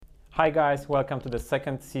Hi guys, welcome to the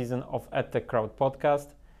second season of EdTech Crowd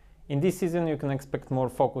podcast. In this season you can expect more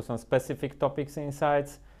focus on specific topics and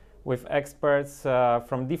insights with experts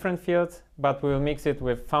from different fields, but we will mix it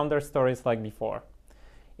with founder stories like before.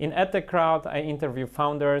 In EdTech Crowd I interview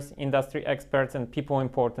founders, industry experts and people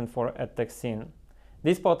important for EdTech scene.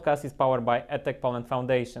 This podcast is powered by EdTech Poland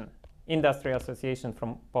Foundation, industry association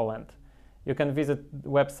from Poland. You can visit the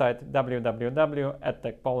website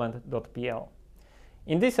www.edtechpoland.pl.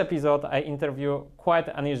 In this episode, I interview quite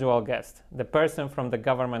an unusual guest, the person from the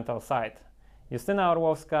governmental side, Justyna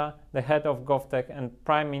Orłowska, the head of GovTech and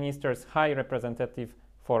Prime Minister's High Representative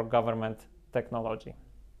for Government Technology.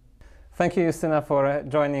 Thank you, Justyna, for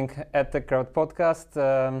joining EdTech Crowd podcast.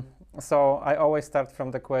 So I always start from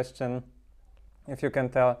the question, if you can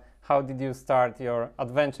tell, how did you start your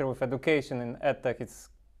adventure with education in EdTech? It's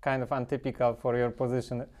kind of untypical for your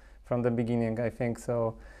position from the beginning, I think.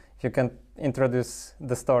 So if you can introduce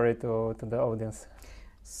the story to the audience.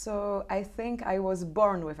 So I think I was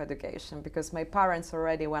born with education because my parents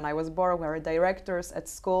already, when I was born, were directors at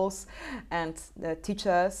schools and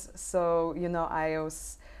teachers. So, I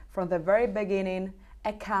was from the very beginning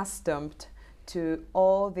accustomed to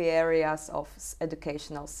all the areas of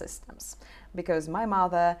educational systems, because my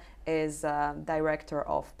mother is a director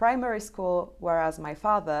of primary school, whereas my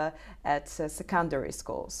father at secondary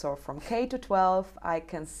school. So from K to 12, I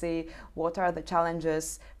can see what are the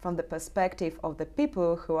challenges from the perspective of the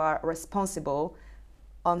people who are responsible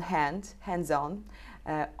hands-on,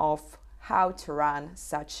 of how to run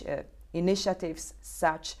such initiatives,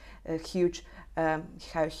 such a huge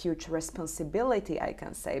responsibility, I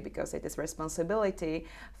can say, because it is responsibility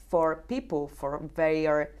for people, for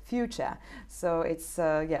their future. So it's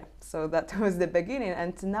so that was the beginning.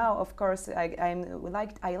 And now, of course, I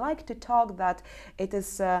like to talk that it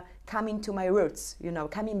is coming to my roots,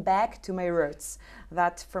 coming back to my roots,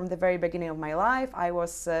 that from the very beginning of my life I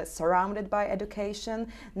was surrounded by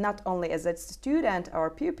education, not only as a student or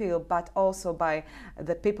pupil, but also by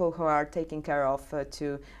the people who are taking care of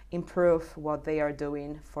to improve what they are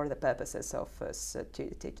doing for the purposes of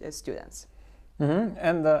students. Mm-hmm.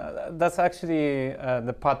 And that's actually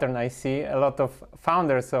the pattern I see. A lot of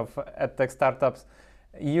founders of EdTech startups,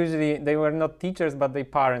 usually they were not teachers, but their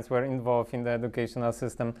parents were involved in the educational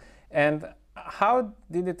system. And how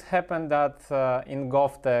did it happen that in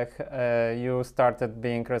GovTech you started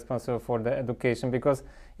being responsible for the education? Because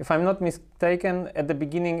if I'm not mistaken, at the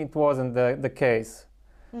beginning it wasn't the case.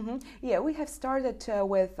 Mm-hmm. Yeah, we have started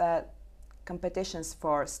with competitions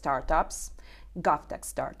for startups, GovTech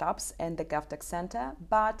startups and the GovTech Center,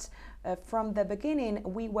 but from the beginning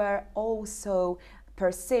we were also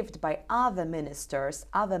perceived by other ministers,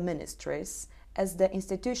 other ministries, as the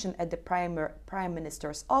institution at the Prime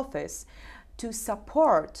Minister's office to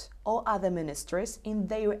support all other ministries in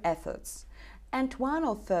their efforts. And one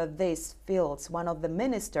of these fields, one of the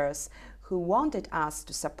ministers who wanted us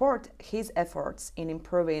to support his efforts in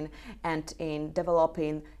improving and in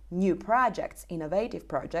developing new projects, innovative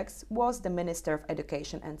projects, was the Minister of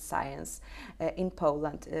Education and Science in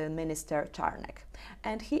Poland, Minister Czarnek.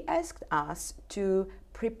 And he asked us to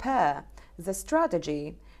prepare the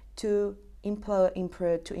strategy to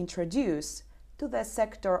introduce to the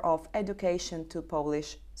sector of education to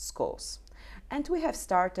Polish schools. And we have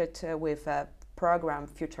started with a program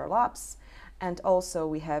Future Labs, and also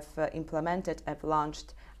we have implemented and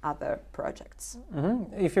launched other projects.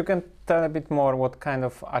 Mm-hmm. If you can tell a bit more, what kind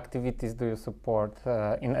of activities do you support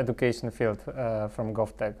in education field from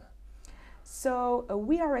GovTech? So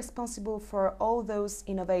we are responsible for all those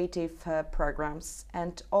innovative programs,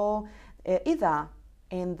 and all either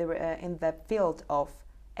in the field of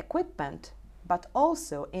equipment, but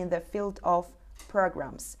also in the field of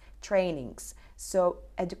programs, trainings, so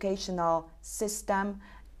educational system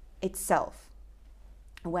itself.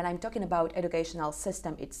 When I'm talking about educational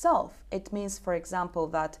system itself, it means, for example,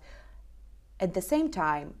 that at the same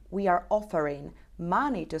time we are offering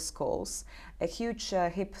money to schools, a huge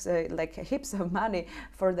heaps of money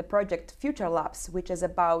for the project Future Labs, which is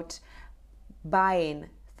about buying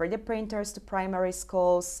 3D printers to primary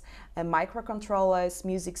schools, microcontrollers,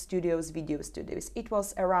 music studios, video studios. It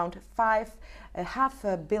was around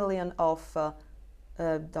 $500 million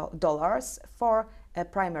dollars for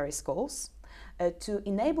primary schools. To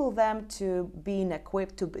enable them to be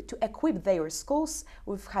equipped to equip their schools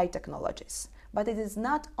with high technologies. But it is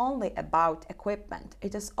not only about equipment,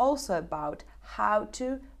 it is also about how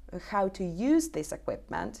to use this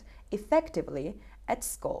equipment effectively at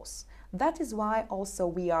schools. That is why also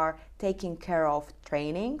we are taking care of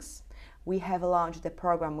trainings. we have launched a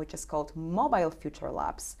program which is called Mobile Future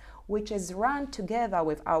Labs, which is run together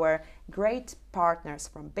with our great partners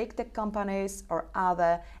from big tech companies or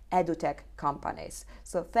other edutech companies.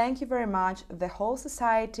 So thank you very much, the whole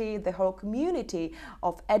society, the whole community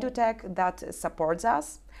of edutech that supports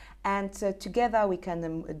us. And together we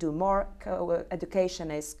can do more.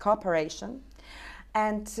 Education is cooperation.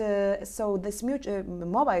 And so this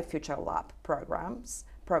Mobile Future Lab program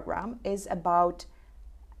is about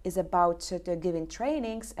giving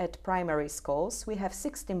trainings at primary schools. We have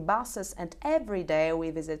 16 buses, and every day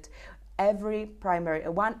we visit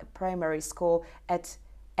one primary school at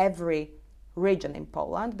every region in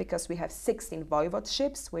Poland, because we have 16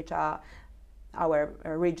 voivodeships, which are our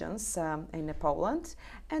regions in Poland,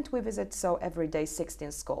 and we visit every day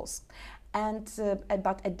 16 schools. And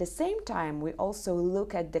but at the same time we also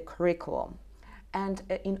look at the curriculum, and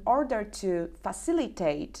in order to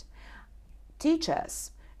facilitate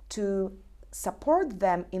teachers, to support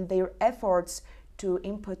them in their efforts to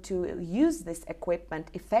use this equipment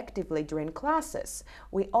effectively during classes,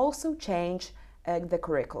 we also change the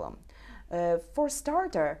curriculum. For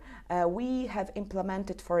starter, we have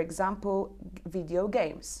implemented, for example, video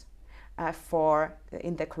games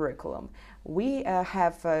in the curriculum. We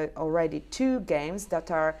have already 2 games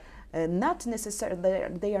that are not necessarily,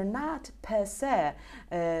 they are not per se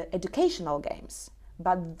educational games,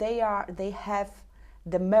 but they have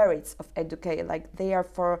the merits of education. Like they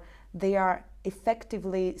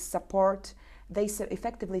effectively support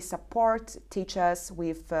teachers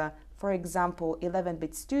with, for example,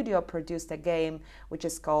 11-bit Studio produced a game which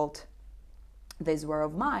is called This War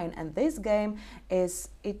of Mine, and this game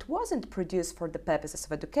wasn't produced for the purposes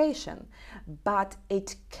of education, but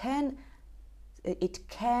it can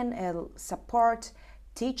support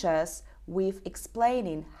teachers with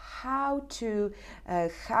explaining how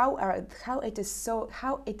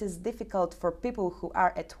it is difficult for people who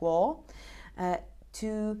are at war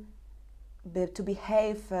to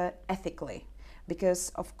behave ethically.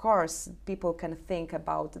 Because of course people can think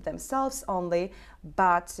about themselves only,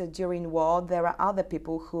 but during war there are other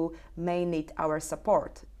people who may need our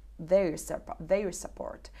support, their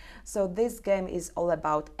support. So this game is all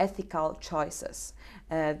about ethical choices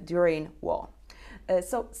during war.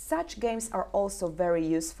 So such games are also very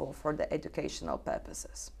useful for the educational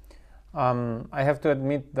purposes. I have to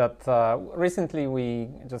admit that recently we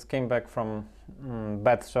just came back from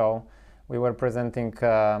BET show. We were presenting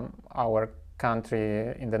our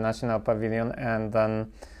country in the National Pavilion, and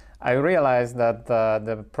then I realized that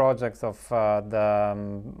the projects of the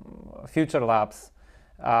Future Labs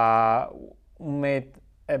made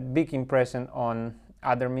a big impression on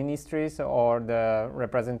other ministries or the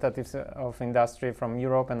representatives of industry from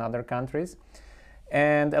Europe and other countries.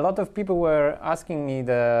 And a lot of people were asking me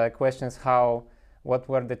the questions, what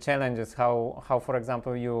were the challenges, how for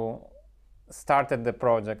example you started the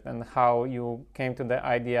project and how you came to the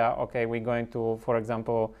idea, okay, we're going to, for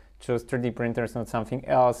example, choose 3D printers, not something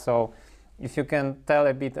else. So if you can tell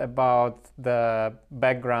a bit about the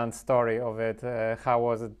background story of it, how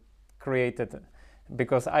was it created?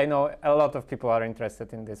 Because I know a lot of people are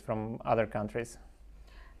interested in this from other countries.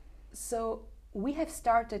 So we have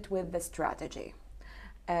started with the strategy.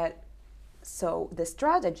 So the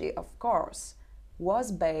strategy, of course,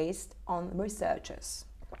 was based on researchers.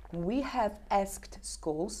 We have asked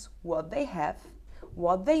schools what they have,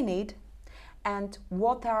 what they need, and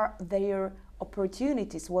what are their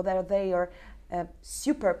opportunities, what are their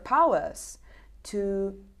superpowers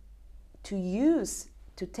to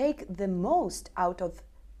take the most out of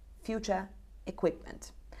future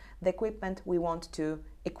equipment, the equipment we want to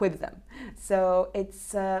equip them. So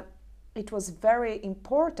it was very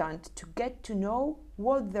important to get to know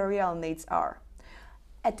what the real needs are.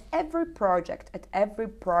 At every project, at every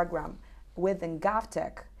program within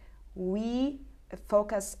GovTech, we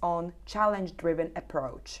focus on challenge-driven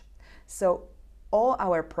approach. So all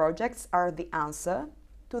our projects are the answer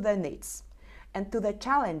to the needs and to the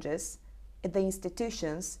challenges the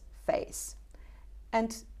institutions face.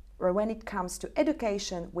 And when it comes to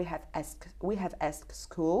education, we have asked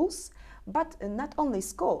schools, but not only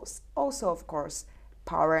schools, also of course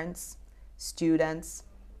parents, students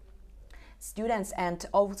and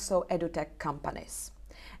also edutech companies.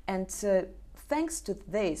 And thanks to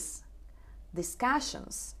these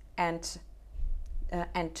discussions and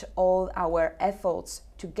all our efforts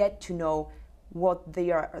to get to know what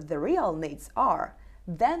the real needs are,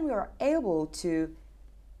 then we are able to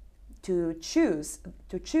choose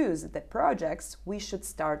the projects we should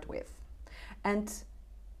start with. And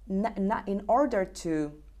in order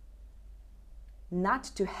to not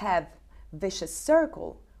to have vicious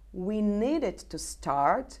circle, we needed to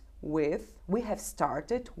start we have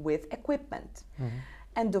started with equipment.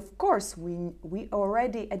 And of course, we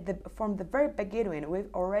already, from the very beginning, we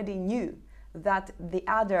already knew that the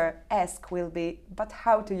other ask will be, but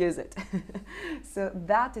how to use it? So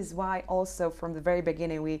that is why also from the very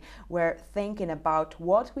beginning we were thinking about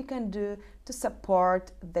what we can do to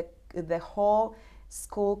support the whole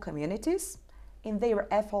school communities in their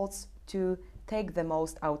efforts to take the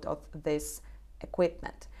most out of this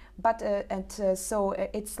equipment. But so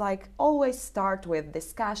it's like always start with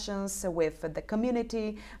discussions with the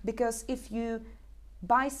community, because if you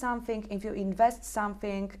buy something, if you invest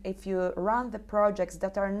something, if you run the projects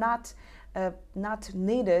that are not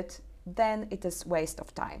needed, then it is waste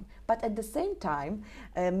of time. But at the same time,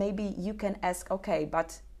 maybe you can ask, okay,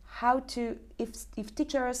 but how to, if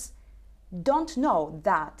teachers don't know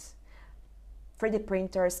that 3D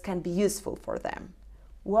printers can be useful for them,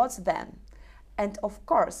 what then? And of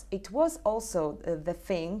course, it was also the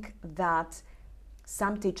thing that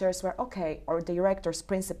some teachers were okay, or directors,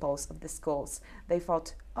 principals of the schools, they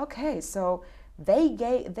thought, okay, so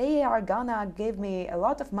they are gonna give me a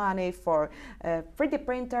lot of money for 3D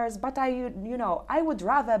printers, but I would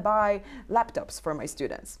rather buy laptops for my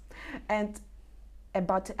students. And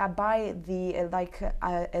but by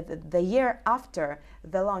the year after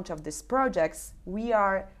the launch of these projects, we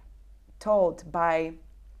are told by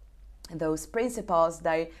those principals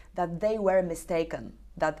that they were mistaken,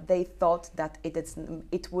 that they thought that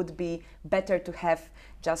it would be better to have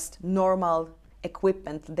just normal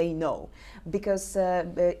equipment they know, because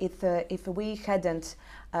if we hadn't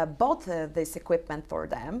bought this equipment for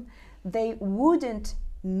them, they wouldn't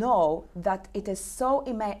know that it is so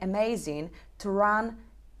amazing to run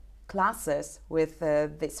classes with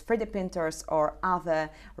these 3D printers or other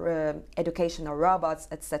educational robots,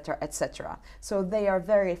 etc., etc. So they are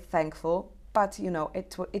very thankful, but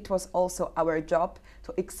it was also our job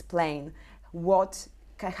to explain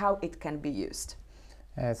how it can be used.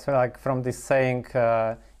 So like from this saying,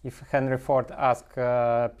 if Henry Ford asked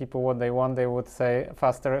people what they want, they would say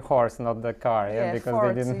faster horse, not the car. Yeah, because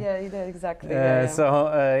Ford, they didn't. Yeah, exactly.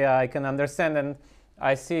 So yeah, I can understand, and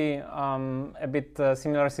I see a bit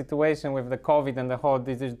similar situation with the COVID and the whole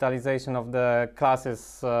digitalization of the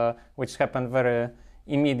classes, which happened very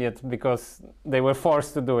immediate because they were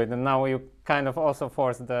forced to do it, and now you kind of also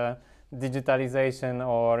force the digitalization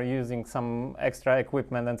or using some extra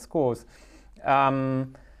equipment in schools.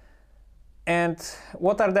 And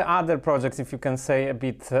what are the other projects, if you can say a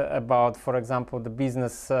bit about, for example, the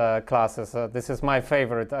business classes? This is my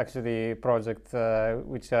favorite, actually, project,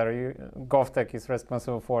 which GovTech is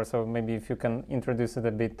responsible for. So maybe if you can introduce it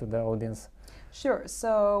a bit to the audience. Sure.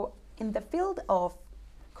 So in the field of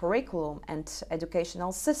curriculum and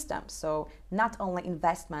educational systems, so not only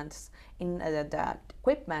investments in the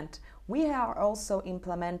equipment, we are also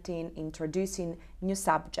introducing new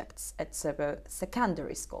subjects at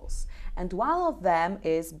secondary schools. And one of them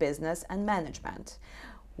is business and management,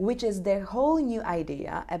 which is the whole new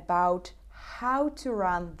idea about how to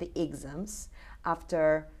run the exams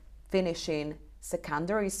after finishing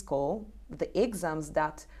secondary school, the exams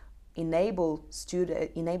that enable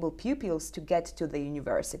pupils to get to the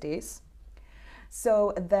universities.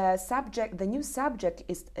 So the new subject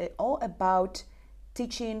is all about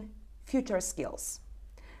teaching future skills.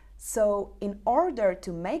 So in order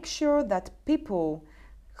to make sure that people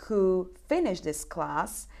who finish this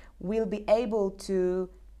class will be able to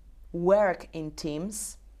work in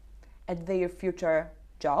teams at their future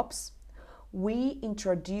jobs, we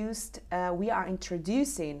are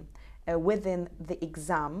introducing within the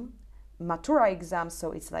exam, Matura exam,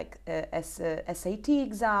 so it's like a SAT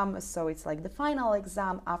exam, so it's like the final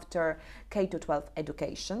exam after K-12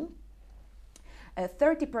 education.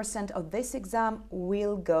 30% of this exam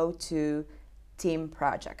will go to team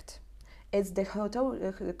project. It's the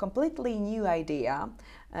completely new idea,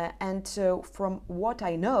 and from what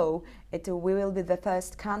I know, we will be the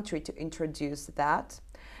first country to introduce that.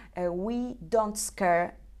 We don't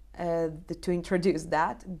scare to introduce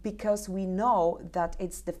that, because we know that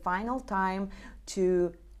it's the final time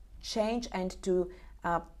to change and to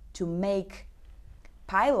make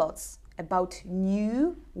pilots about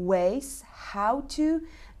new ways how to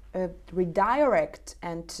redirect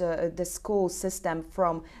the school system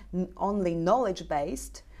from only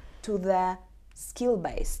knowledge-based to the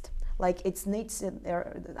skill-based. Like it needs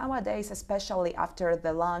nowadays, especially after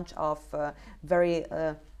the launch of very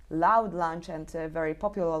loud launch and very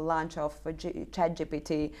popular launch of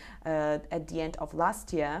ChatGPT at the end of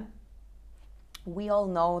last year, we all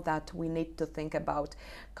know that we need to think about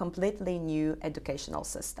completely new educational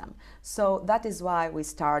system. So that is why we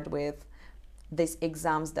start with these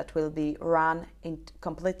exams that will be run in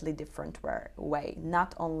completely different way,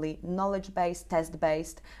 not only knowledge-based,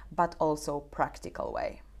 test-based, but also practical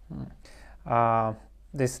way.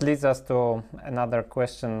 This leads us to another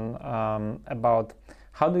question about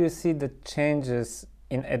how do you see the changes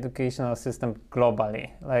in educational system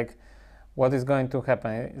globally? Like, what is going to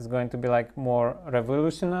happen? Is going to be like more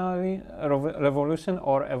revolution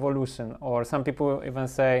or evolution? Or some people even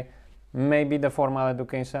say maybe the formal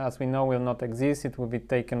education as we know will not exist. It will be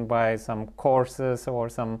taken by some courses or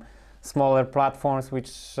some smaller platforms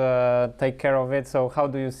which take care of it. So how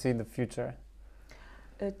do you see the future?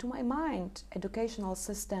 To my mind, educational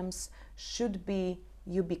systems should be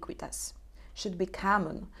ubiquitous, should be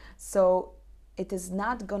common. So it is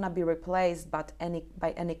not gonna be replaced by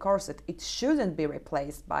any course. It shouldn't be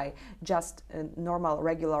replaced by just normal,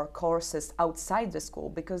 regular courses outside the school,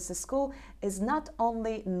 because the school is not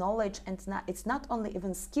only knowledge and it's not only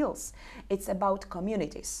even skills. It's about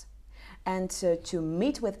communities. And to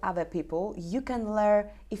meet with other people, you can learn.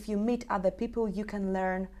 If you meet other people, you can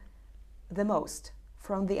learn the most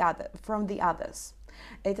from the others.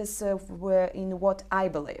 It is in what I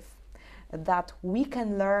believe, that we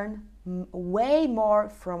can learn way more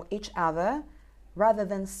from each other rather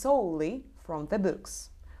than solely from the books,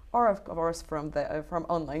 or of course from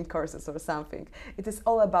online courses or something. It is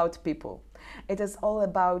all about people. It is all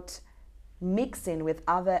about mixing with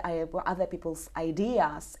other people's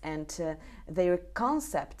ideas and their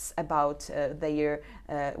concepts about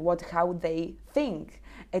how they think.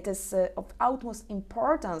 It is of utmost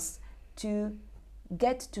importance to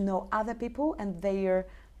get to know other people and their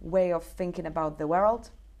way of thinking about the world.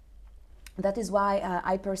 That is why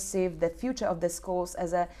I perceive the future of the schools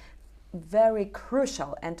as a very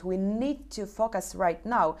crucial, and we need to focus right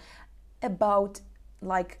now about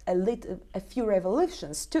like a few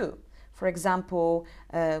revolutions too. For example,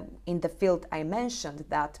 in the field I mentioned,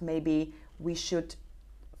 that maybe we should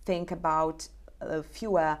think about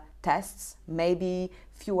fewer tests, maybe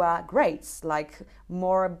fewer grades, like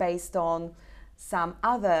more based on some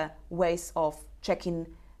other ways of checking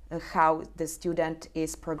how the student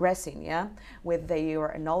is progressing, yeah, with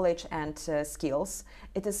their knowledge and skills.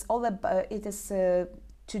 It is all about. It is to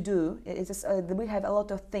do. It is. We have a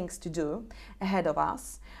lot of things to do ahead of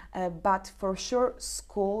us, but for sure,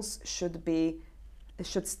 schools should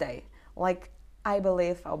stay. Like I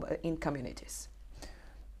believe in communities.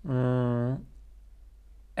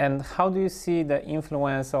 And how do you see the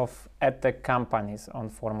influence of EdTech companies on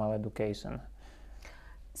formal education?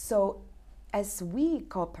 So, as we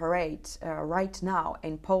cooperate right now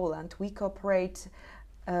in Poland, we cooperate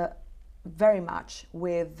very much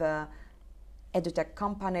with edutech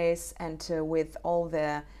companies and with all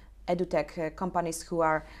the edutech companies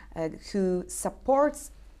who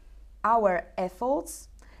supports our efforts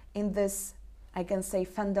in this, I can say,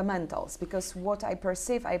 fundamentals. Because what I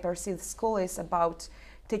perceive school is about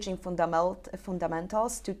teaching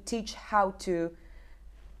fundamentals, to teach how to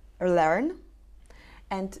learn.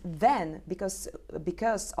 And then,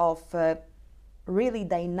 because of really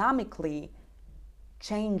dynamically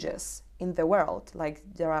changes in the world, like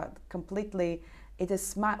there are it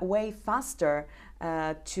is way faster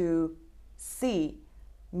to see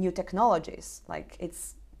new technologies. Like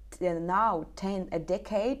it's now a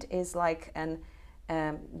decade is like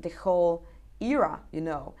the whole era,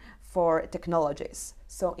 for technologies.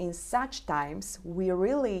 So in such times, we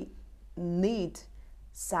really need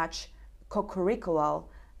such co-curricular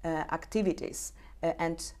activities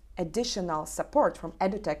and additional support from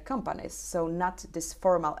edutech companies, so not this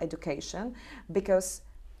formal education, because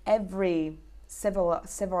every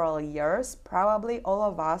several years probably all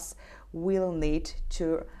of us will need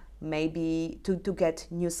to to get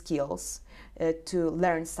new skills, to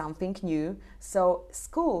learn something new. So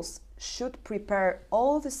schools should prepare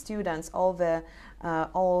all the students,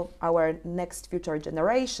 all our next future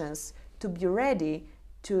generations to be ready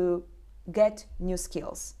to get new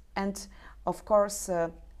skills. And of course,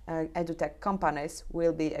 edutech companies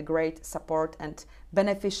will be a great support and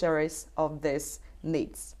beneficiaries of these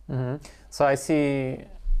needs. Mm-hmm. So I see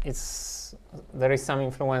there is some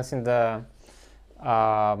influence in the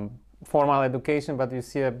formal education, but you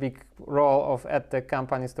see a big role of edtech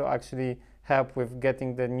companies to actually help with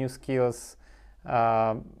getting the new skills,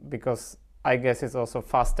 because I guess it's also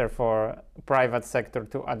faster for private sector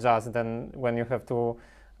to adjust than when you have to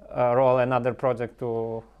roll another project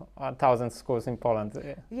to 1,000 schools in Poland.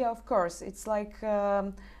 Yeah, of course. It's like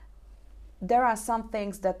there are some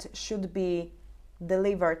things that should be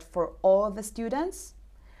delivered for all the students,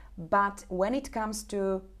 but when it comes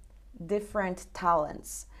to different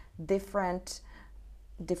talents, different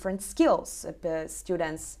skills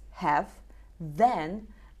students have, then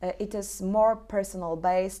it is more personal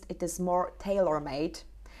based, it is more tailor-made,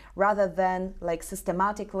 rather than like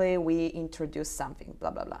systematically we introduce something,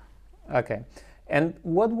 blah, blah, blah. Okay. And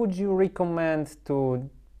what would you recommend to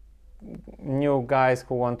new guys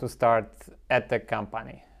who want to start EdTech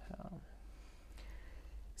company?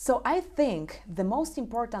 So I think the most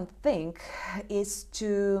important thing is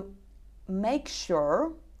to make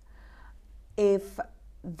sure if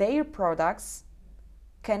their products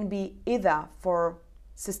can be either for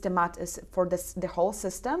the whole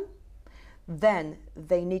system, then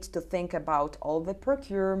they need to think about all the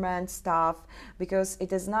procurement stuff, because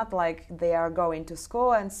it is not like they are going to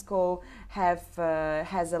school and school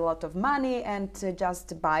has a lot of money and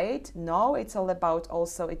just buy it. No, it's all about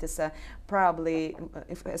also, it is probably,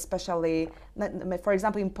 especially, for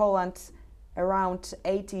example, in Poland, around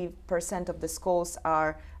 80% of the schools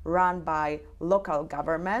are run by local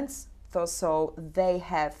governments, so they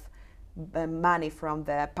have money from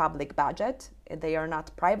the public budget. They are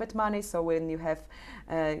not private money. So when you have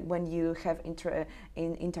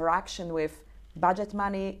interaction with budget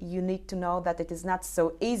money, you need to know that it is not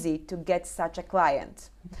so easy to get such a client.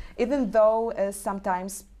 Even though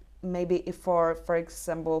sometimes maybe if for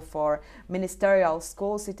example for ministerial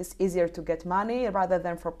schools it is easier to get money rather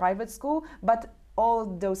than for private school, but all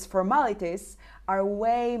those formalities are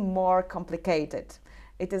way more complicated.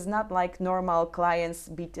 It is not like normal clients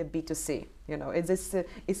B2C, you know,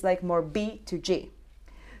 it's like more B2G.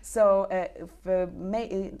 So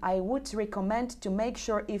I would recommend to make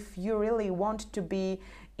sure if you really want to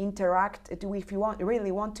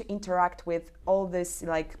really want to interact with all this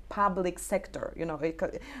like public sector, you know,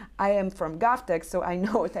 I am from GovTech, so I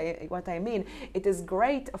know what I mean. It is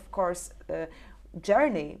great, of course,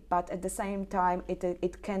 journey, but at the same time,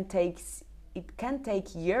 it can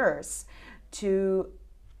take years to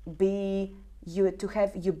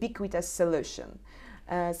have ubiquitous solution.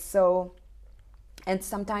 And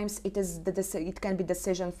sometimes it can be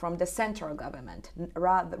decision from the central government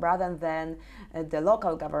rather than the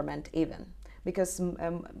local government even, because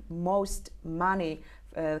most money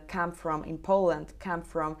in Poland come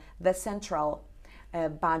from the central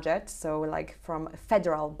budget, so like from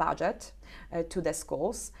federal budget to the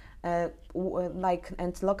schools, and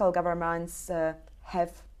local governments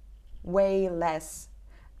have way less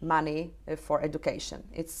money for education.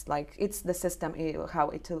 It's the system how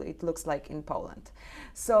it looks like in Poland.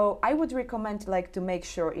 So I would recommend to make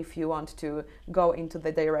sure if you want to go into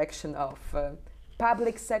the direction of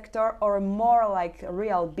public sector or more like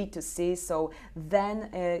real B2C, so then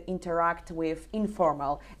interact with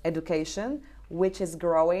informal education, which is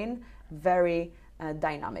growing very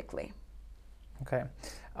dynamically. Okay.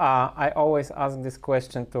 I always ask this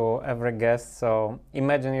question to every guest. So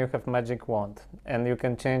imagine you have magic wand and you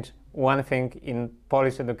can change one thing in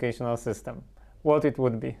Polish educational system. What it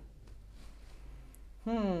would be?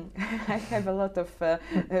 I have a lot of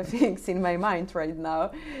things in my mind right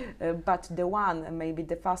now, but the one maybe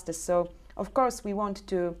the fastest. So of course we want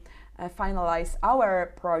to finalize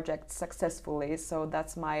our project successfully. So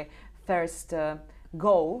that's my first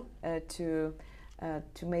goal, to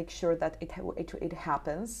make sure that it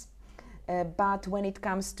happens. But when it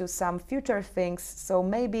comes to some future things, so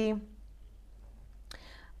maybe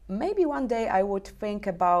one day I would think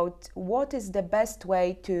about what is the best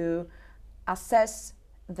way to assess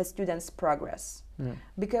the students' progress.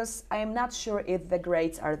 Because I am not sure if the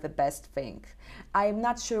grades are the best thing. I am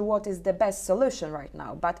not sure what is the best solution right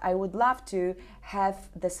now, but I would love to have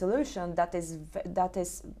the solution that is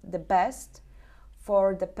the best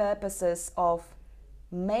for the purposes of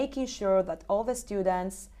making sure that all the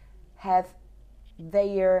students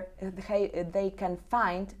they can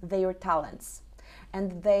find their talents,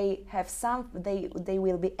 and they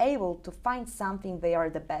will be able to find something they are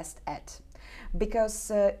the best at,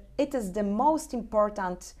 because it is the most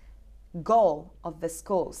important goal of the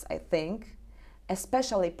schools, I think,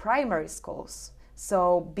 especially primary schools.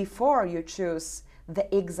 So before you choose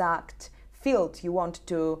the exact field you want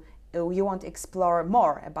to explore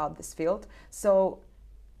more about this field, so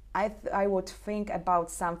I would think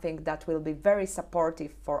about something that will be very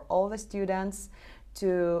supportive for all the students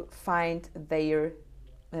to find their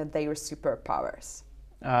superpowers.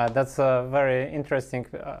 That's very interesting.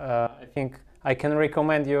 I think I can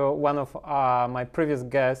recommend you one of my previous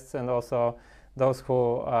guests, and also those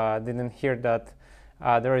who didn't hear that.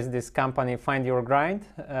 There is this company, Find Your Grind,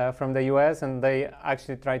 from the US, and they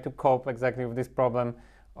actually try to cope exactly with this problem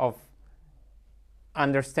of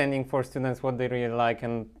understanding for students what they really like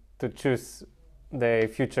and to choose their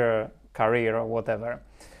future career or whatever.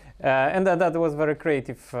 And that was a very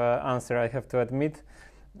creative answer, I have to admit.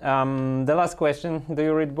 The last question, do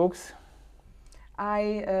you read books?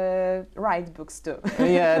 I write books too.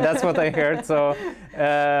 Yeah, that's what I heard. So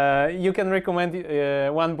you can recommend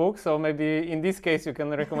one book. So maybe in this case you can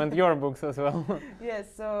recommend your books as well. Yes,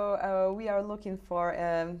 so we are looking for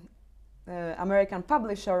American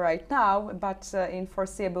publisher right now, but in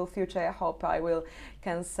foreseeable future I hope I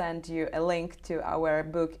can send you a link to our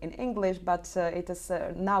book in English, but it is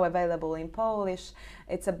now available in Polish.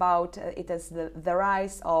 It's about it is the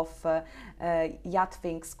rise of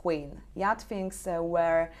Jadwing's queen. Jadwings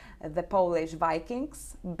were the Polish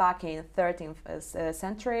Vikings back in 13th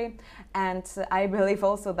century, and I believe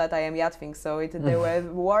also that I am Jadwing, so they were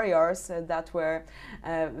warriors that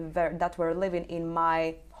were living in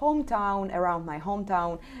my hometown, around my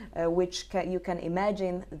hometown, which you can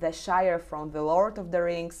imagine the Shire from the Lord of the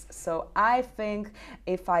Rings. So I think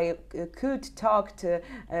if I could talk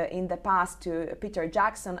in the past to Peter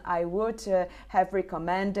Jackson, I would have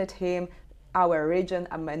recommended him our region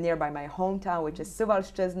nearby my hometown, which is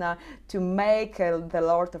Suwalszczyzna, to make the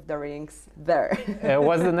Lord of the Rings there.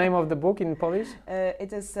 What's the name of the book in Polish?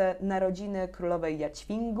 It is Narodziny Królowej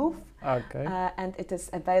Jadwingów, okay. And it is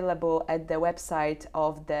available at the website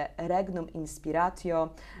of the Regnum Inspiratio,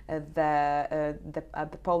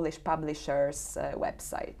 the Polish publisher's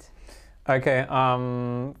website. Okay,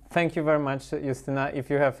 thank you very much, Justyna. If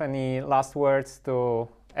you have any last words to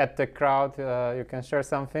EdTech crowd, you can share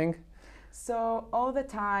something. So all the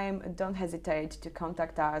time, don't hesitate to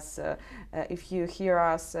contact us. If you hear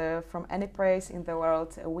us from any place in the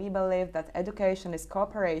world, we believe that education is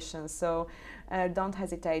cooperation. So don't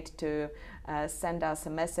hesitate to send us a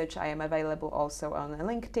message. I am available also on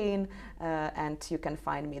LinkedIn, and you can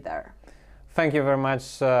find me there. Thank you very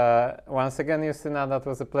much once again, Justyna. That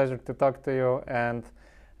was a pleasure to talk to you, and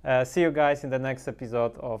see you guys in the next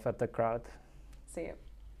episode of EdTech Crowd. See you.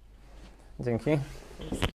 Dzięki.